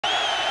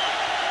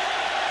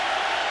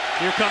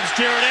Here comes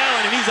Jared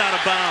Allen, and he's out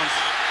of bounds.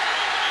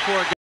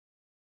 Poor guy.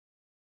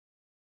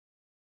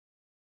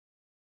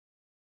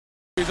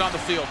 He's on the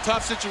field.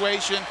 Tough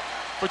situation,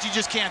 but you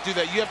just can't do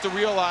that. You have to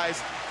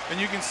realize,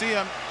 and you can see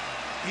him,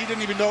 he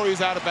didn't even know he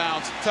was out of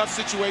bounds. Tough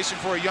situation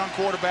for a young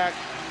quarterback,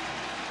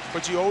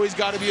 but you always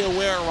got to be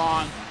aware,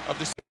 Ron, of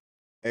this.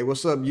 Hey,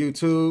 what's up,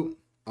 YouTube?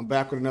 I'm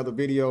back with another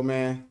video,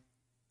 man.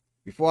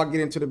 Before I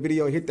get into the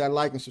video, hit that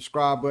like and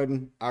subscribe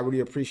button. I really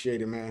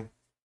appreciate it, man.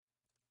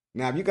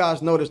 Now, if you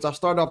guys noticed, I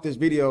started off this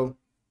video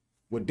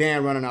with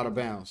Dan running out of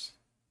bounds.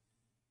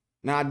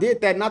 Now, I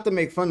did that not to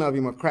make fun of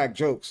him or crack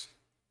jokes,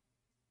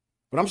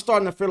 but I'm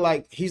starting to feel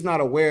like he's not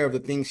aware of the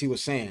things he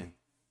was saying.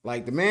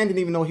 Like, the man didn't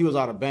even know he was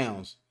out of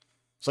bounds.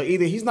 So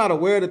either he's not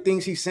aware of the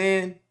things he's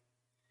saying,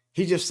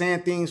 he's just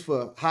saying things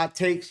for hot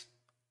takes,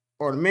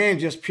 or the man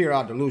just pure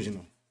out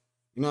delusional.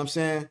 You know what I'm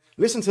saying?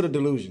 Listen to the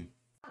delusion.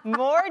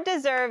 More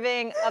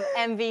deserving of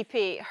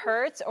MVP,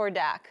 Hurts or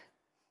Dak?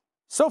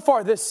 So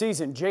far this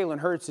season,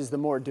 Jalen Hurts is the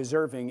more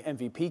deserving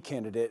MVP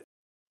candidate.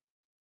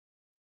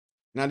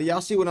 Now, do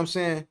y'all see what I'm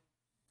saying?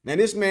 Now,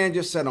 this man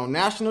just said on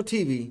national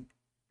TV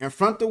in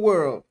front of the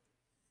world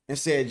and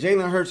said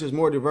Jalen Hurts is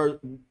more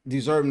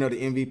deserving of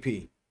the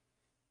MVP.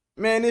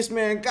 Man, this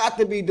man got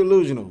to be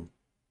delusional.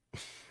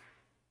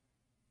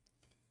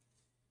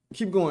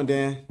 Keep going,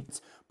 Dan.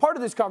 Part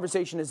of this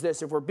conversation is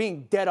this: if we're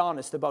being dead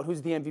honest about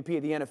who's the MVP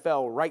of the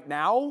NFL right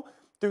now,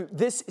 through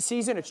this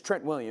season, it's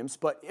Trent Williams,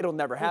 but it'll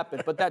never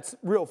happen. But that's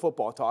real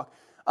football talk.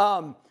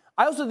 I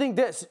also think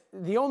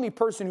the only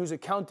person who's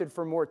accounted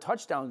for more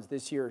touchdowns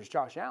this year is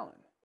Josh Allen.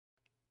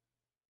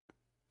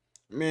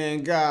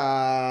 Man,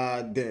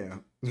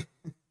 goddamn.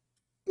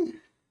 Do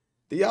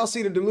y'all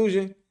see the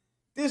delusion?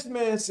 This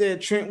man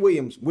said Trent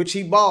Williams, which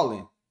he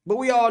balling, but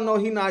we all know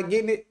he not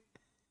getting it.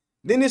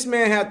 Then this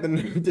man had the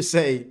nerve to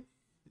say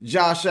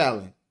Josh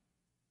Allen.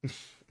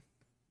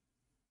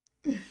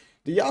 Do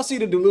y'all see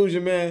the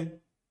delusion, man?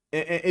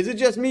 Is it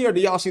just me, or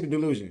do y'all see the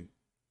delusion?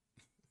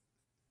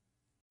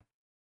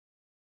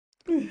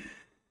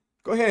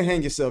 Go ahead and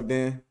hang yourself,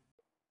 Dan.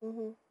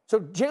 So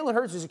Jalen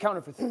Hurts is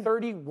accounted for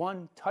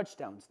 31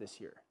 touchdowns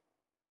this year.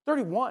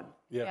 31.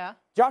 Yeah.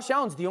 Josh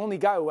Allen's the only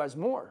guy who has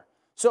more.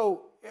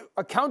 So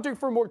accounting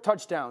for more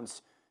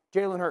touchdowns,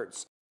 Jalen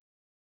Hurts.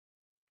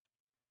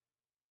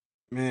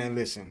 Man,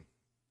 listen.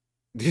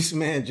 This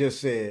man just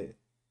said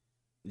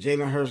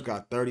Jalen Hurts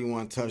got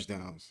 31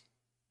 touchdowns.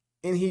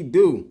 And he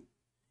do.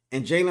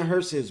 And Jalen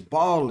Hurts is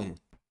balling.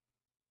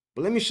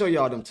 But let me show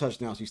y'all them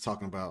touchdowns he's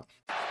talking about.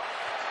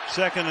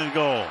 2nd and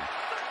goal.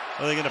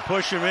 Are they going to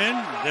push him in?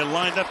 They're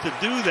lined up to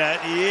do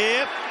that.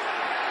 Yep.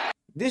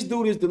 This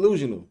dude is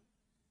delusional.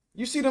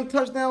 You see them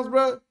touchdowns,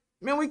 bro?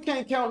 Man, we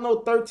can't count no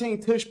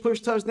 13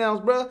 push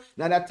touchdowns, bro.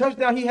 Now, that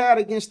touchdown he had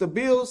against the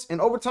Bills in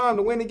overtime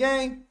to win the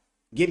game,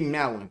 give him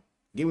that one.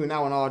 Give him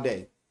that one all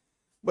day.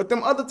 But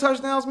them other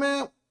touchdowns,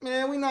 man,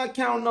 we not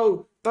counting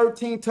no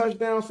 13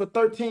 touchdowns for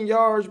 13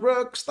 yards,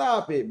 bro.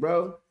 Stop it,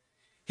 bro.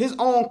 His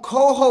own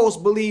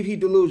co-host believe he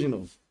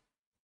delusional.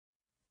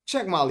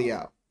 Check Molly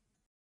out.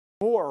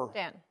 More.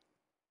 Dan.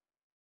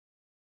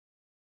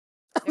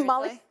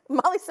 Molly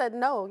said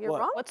no. You're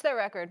wrong. What's their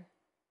record?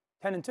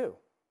 10-2.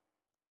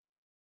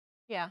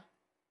 Yeah.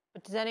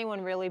 But does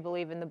anyone really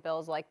believe in the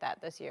Bills like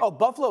that this year? Oh,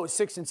 Buffalo is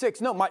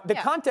 6-6. No, the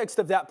context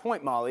of that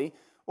point, Molly,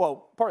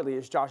 well, partly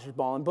is Josh is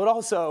balling, but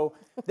also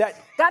that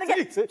Gotta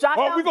get Josh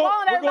Allen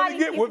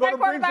balling. We're going to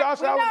bring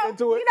Josh Allen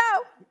into it.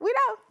 We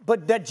know.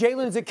 But that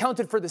Jalen's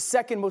accounted for the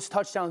 2nd most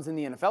touchdowns in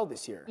the NFL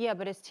this year. Yeah,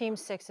 but his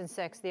team's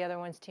 6-6. The other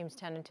one's team's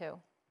 10-2.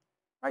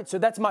 Right, so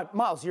that's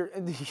Miles, you're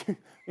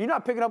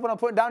not picking up what I'm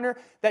putting down here?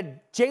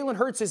 That Jalen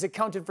Hurts is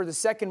accounted for the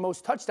 2nd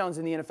most touchdowns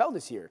in the NFL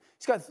this year.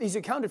 He's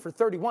accounted for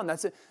 31.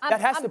 That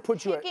has to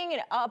put you at... I'm picking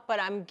it up, but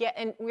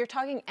we're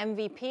talking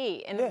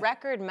MVP, and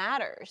record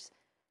matters.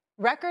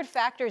 Record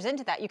factors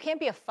into that. You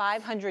can't be a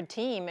 500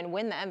 team and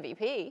win the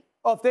MVP.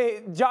 Oh,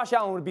 Josh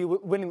Allen would be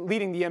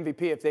leading the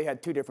MVP if they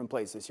had 2 different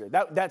plays this year.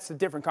 That's a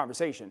different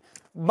conversation.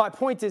 My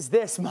point is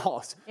this,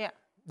 Miles. Yeah.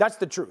 That's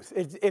the truth.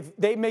 If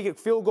they make a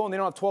field goal and they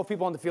don't have 12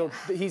 people on the field,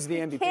 he's the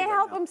MVP. He can't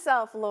help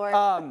himself, Lord.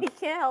 He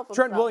can't help himself.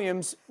 Trent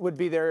Williams would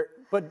be there.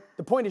 But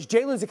the point is,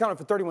 Jalen's accounted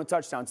for 31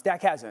 touchdowns.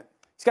 Dak hasn't.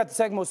 He's got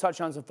the 2nd most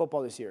touchdowns in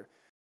football this year.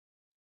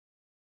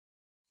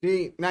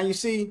 See, now you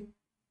see,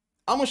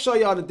 I'm going to show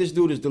y'all that this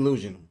dude is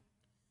delusional.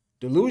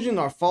 Delusion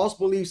are false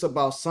beliefs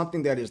about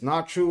something that is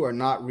not true or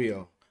not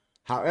real.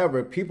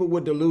 However, people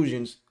with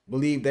delusions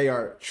believe they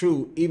are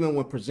true even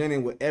when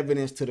presented with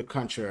evidence to the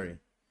contrary.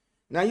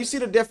 Now, you see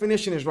the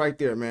definition is right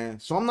there, man.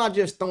 So I'm not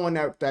just throwing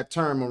that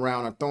term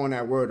around or throwing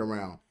that word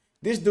around.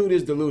 This dude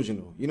is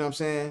delusional. You know what I'm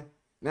saying?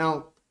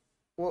 Now,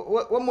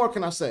 what more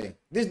can I say?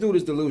 This dude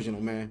is delusional,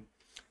 man.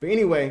 But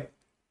anyway,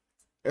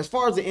 as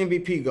far as the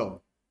MVP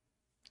go,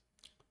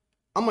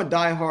 I'm a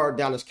diehard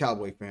Dallas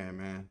Cowboy fan,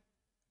 man.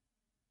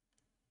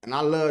 And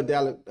I love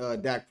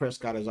Dak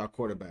Prescott as our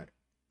quarterback.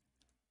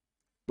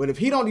 But if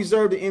he don't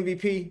deserve the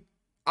MVP,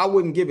 I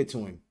wouldn't give it to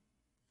him.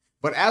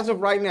 But as of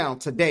right now,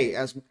 today,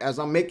 as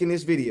I'm making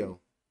this video,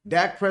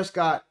 Dak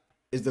Prescott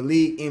is the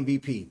league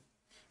MVP.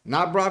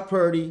 Not Brock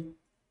Purdy,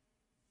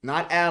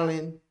 not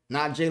Allen,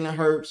 not Jalen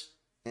Hurts,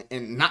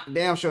 and not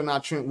damn sure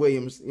not Trent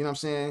Williams. You know what I'm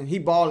saying? He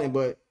balling,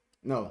 but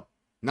no,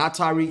 not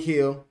Tyreek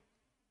Hill.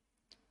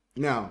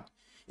 Now,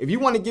 if you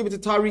want to give it to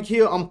Tyreek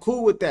Hill, I'm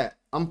cool with that.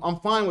 I'm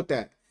fine with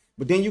that.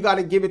 But then you got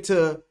to give it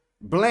to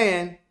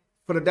Bland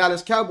for the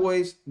Dallas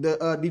Cowboys,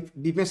 the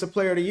defensive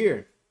player of the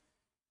year.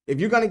 If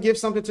you're going to give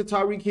something to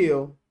Tyreek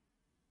Hill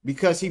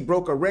because he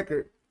broke a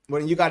record, well,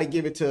 then you got to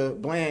give it to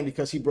Bland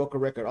because he broke a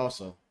record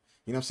also.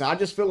 You know what I'm saying? I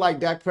just feel like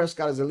Dak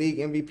Prescott is a league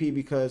MVP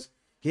because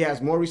he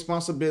has more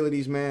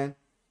responsibilities, man.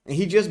 And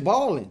he just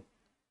balling.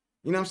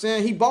 You know what I'm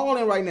saying? He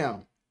balling right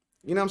now.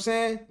 You know what I'm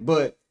saying?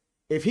 But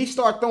if he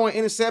start throwing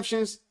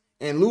interceptions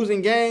and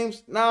losing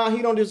games, nah,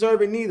 he don't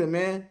deserve it neither,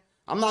 man.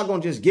 I'm not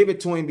going to just give it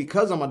to him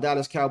because I'm a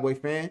Dallas Cowboy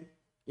fan.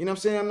 You know what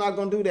I'm saying? I'm not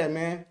going to do that,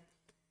 man.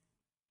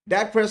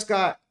 Dak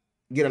Prescott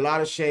get a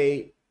lot of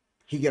shade.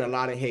 He get a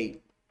lot of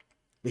hate.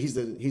 But he's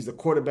the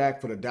quarterback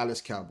for the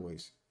Dallas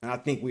Cowboys. And I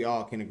think we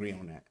all can agree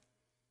on that.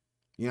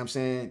 You know what I'm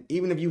saying?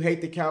 Even if you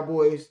hate the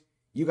Cowboys,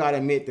 you got to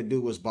admit the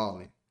dude was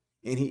balling.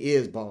 And he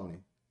is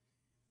balling.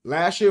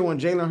 Last year when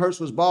Jalen Hurts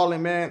was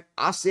balling, man,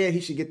 I said he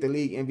should get the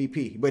league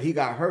MVP. But he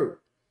got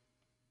hurt.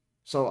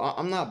 So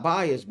I'm not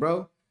biased,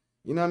 bro.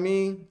 You know what I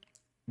mean?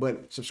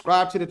 But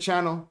subscribe to the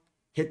channel.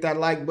 Hit that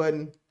like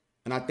button.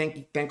 And I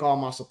thank all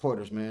my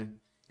supporters, man.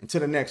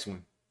 Until the next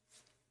one.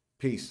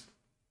 Peace.